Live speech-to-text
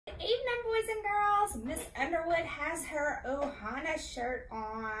and girls, Miss Underwood has her Ohana shirt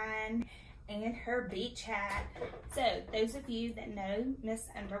on and her beach hat. So those of you that know Miss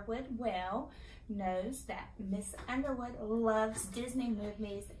Underwood well knows that Miss Underwood loves Disney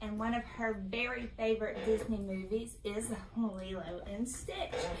movies, and one of her very favorite Disney movies is Lilo and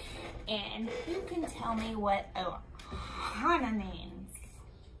Stitch. And who can tell me what Ohana means?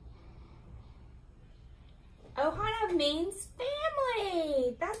 Ohana means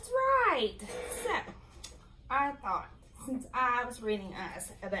family. That's right. So I thought, since I was reading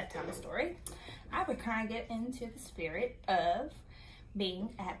us a bedtime story, I would kind of get into the spirit of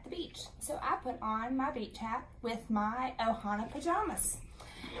being at the beach. So I put on my beach hat with my Ohana pajamas.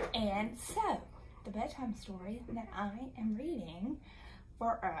 And so the bedtime story that I am reading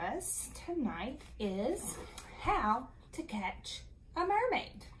for us tonight is How to Catch a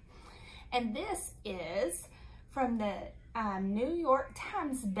Mermaid. And this is from the New York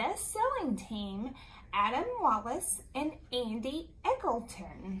Times best-selling team, Adam Wallace and Andy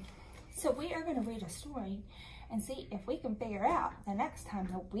Elkerton. So we are going to read a story and see if we can figure out the next time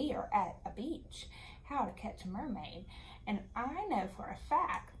that we are at a beach how to catch a mermaid. And I know for a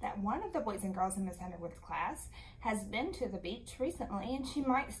fact that one of the boys and girls in Miss Underwood's class has been to the beach recently, and she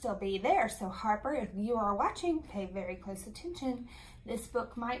might still be there. So Harper, if you are watching, pay very close attention. This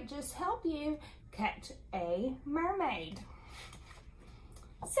book might just help you catch a mermaid.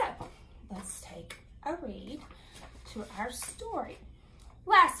 So let's take a read to our story.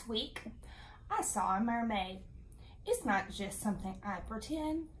 Last week, I saw a mermaid. It's not just something I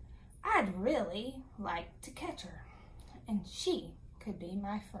pretend. I'd really like to catch her, and she could be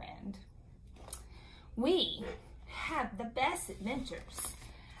my friend. We have the best adventures.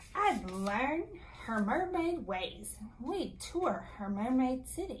 I'd learn her mermaid ways. We'd tour her mermaid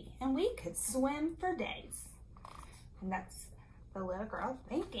city, and we could swim for days. And that's the little girl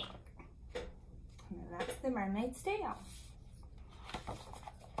thinking. And that's the mermaid's tale.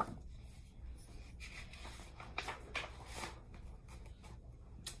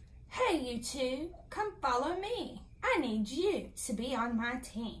 Hey, you two, come follow me. I need you to be on my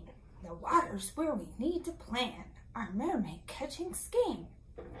team. The water's where we need to plan our mermaid catching scheme.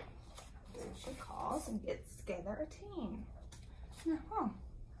 So she calls and gets together a team. Now,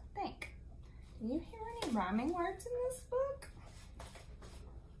 think. Do you hear any rhyming words in this book?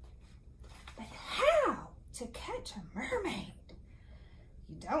 But how to catch a mermaid?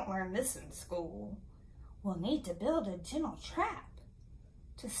 You don't learn this in school. We'll need to build a gentle trap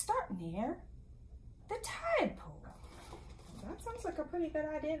to start near the tide pool. That sounds like a pretty good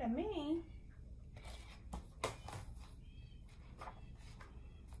idea to me.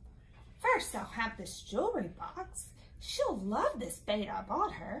 First, I'll have this jewelry box. She'll love this bait I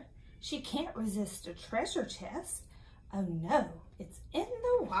bought her. She can't resist a treasure chest. Oh no, it's in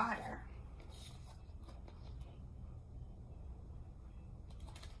the water.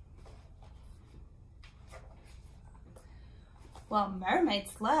 Well,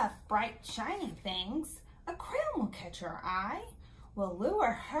 mermaids love bright, shiny things. A crown will catch her eye. We'll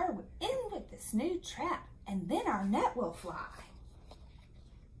lure her in with this new trap, and then our net will fly.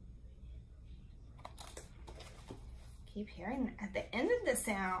 Keep hearing at the end of the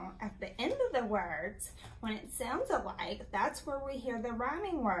sound, at the end of the words, when it sounds alike, that's where we hear the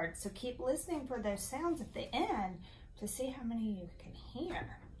rhyming words. So keep listening for those sounds at the end to see how many you can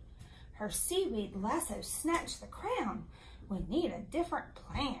hear. Her seaweed lasso snatched the crown. We need a different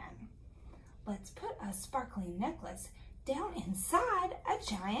plan. Let's put a sparkling necklace down inside a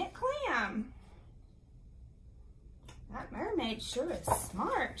giant clam. That mermaid sure is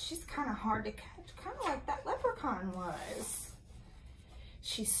smart. She's kind of hard to catch, kind of like that leprechaun was.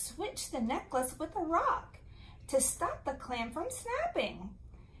 She switched the necklace with a rock to stop the clam from snapping.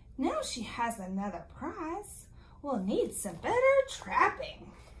 Now she has another prize. We'll need some better trapping.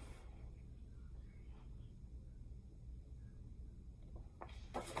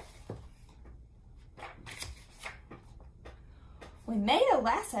 We made a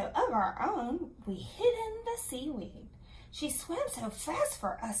lasso of our own. We hid in the seaweed. She swam so fast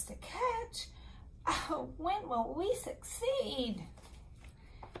for us to catch. Oh, when will we succeed?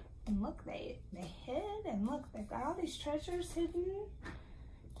 And look, they hid, and look, they've got all these treasures hidden.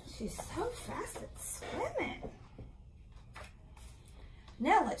 She's so fast at swimming.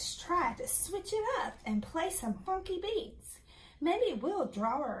 Now let's try to switch it up and play some funky beats. Maybe we'll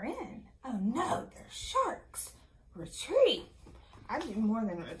draw her in. Oh no, there's sharks. Retreat. I'd do more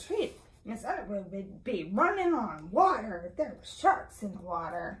than retreat. Miss Underwood would be running on water if there were sharks in the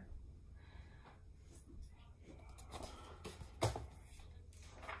water.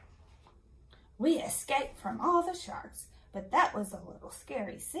 We escaped from all the sharks, but that was a little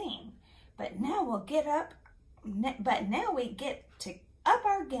scary scene. But now we get to up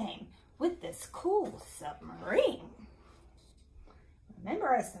our game with this cool submarine.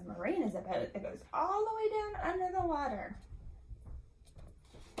 Remember, a submarine is a boat that goes all the way down under the water.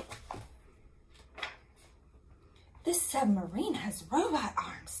 This submarine has robot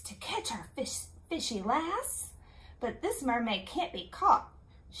arms to catch our fishy lass, but this mermaid can't be caught.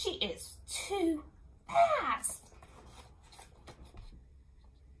 She is too fast.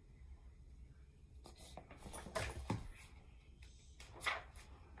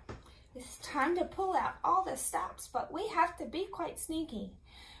 It's time to pull out all the stops, but we have to be quite sneaky.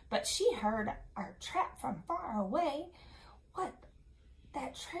 But she heard our trap from far away. What?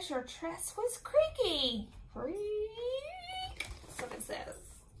 That treasure chest was creaky. Creak. That's what it says.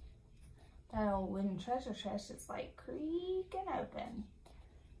 That old wooden treasure chest is like creaking open.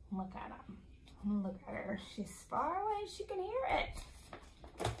 Look at him. Look at her. She's far away. She can hear it.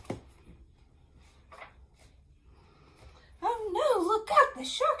 Oh no, look out. The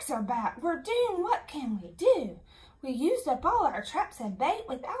sharks are back. We're doomed. What can we do? We used up all our traps and bait.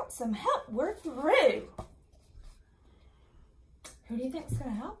 Without some help, we're through. Who do you think's going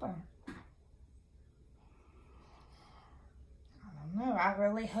to help her? I don't know. I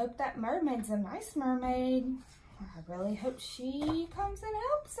really hope that mermaid's a nice mermaid. I really hope she comes and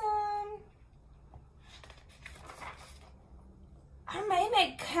helps them. Our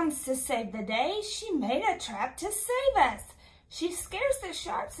mermaid comes to save the day. She made a trap to save us. She scares the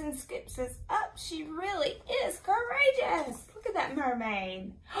sharks and scoops us up. She really is courageous. Look at that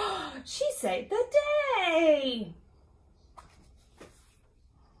mermaid. She saved the day.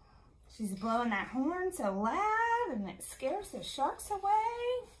 She's blowing that horn so loud and it scares the sharks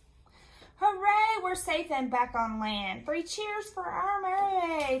away. Hooray, we're safe and back on land. 3 cheers for our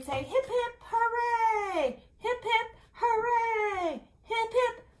mermaid. Say hip hip hooray. Hip hip hooray. Hip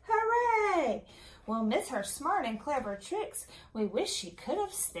hip hooray. We'll miss her smart and clever tricks. We wish she could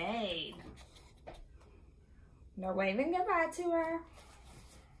have stayed. They're waving goodbye to her.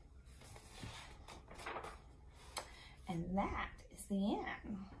 And that is the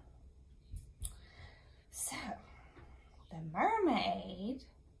end. So, the mermaid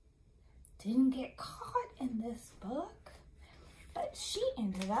didn't get caught in this book, but she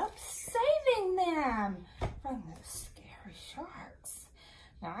ended up saving them from those scary sharks.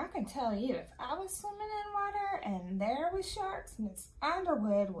 Now, I can tell you, if I was swimming in water and there was sharks, Miss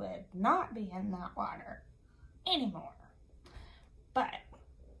Underwood would not be in that water anymore. But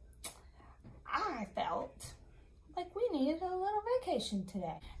I felt like we needed a little vacation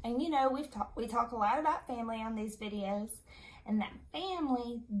today. And you know, we talk a lot about family on these videos, and that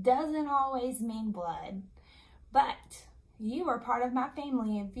family doesn't always mean blood. But you are part of my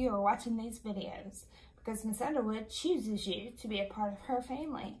family if you are watching these videos, because Miss Underwood chooses you to be a part of her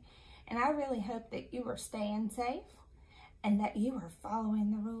family. And I really hope that you are staying safe and that you are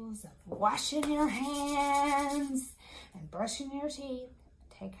following the rules of washing your hands and brushing your teeth,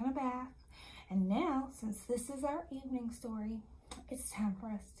 taking a bath. And now, since this is our evening story, it's time for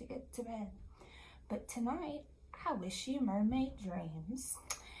us to get to bed. But tonight, I wish you mermaid dreams,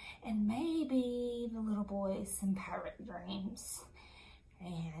 and maybe the little boys some pirate dreams,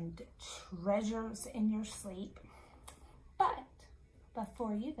 and treasures in your sleep. But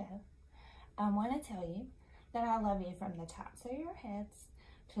before you go, I want to tell you that I love you from the tops of your heads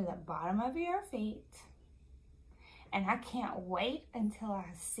to the bottom of your feet. And I can't wait until I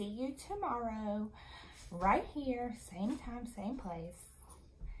see you tomorrow, right here, same time, same place.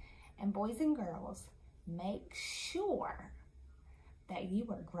 And boys and girls, make sure that you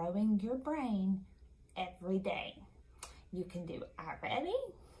are growing your brain every day. You can do I Ready,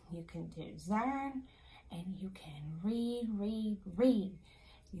 you can do Zern, and you can read, read, read.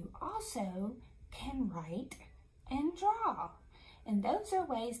 You also can write and draw. And those are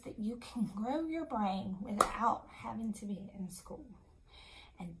ways that you can grow your brain without having to be in school.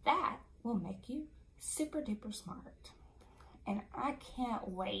 And that will make you super duper smart. And I can't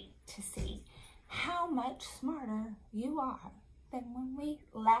wait to see how much smarter you are than when we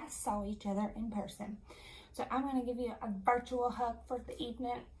last saw each other in person. So I'm going to give you a virtual hug for the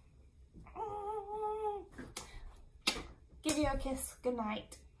evening. Give you a kiss. Good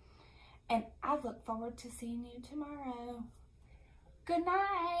night. And I look forward to seeing you tomorrow. Good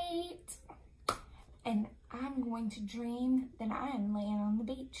night. And I'm going to dream that I am laying on the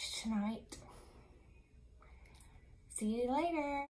beach tonight. See you later.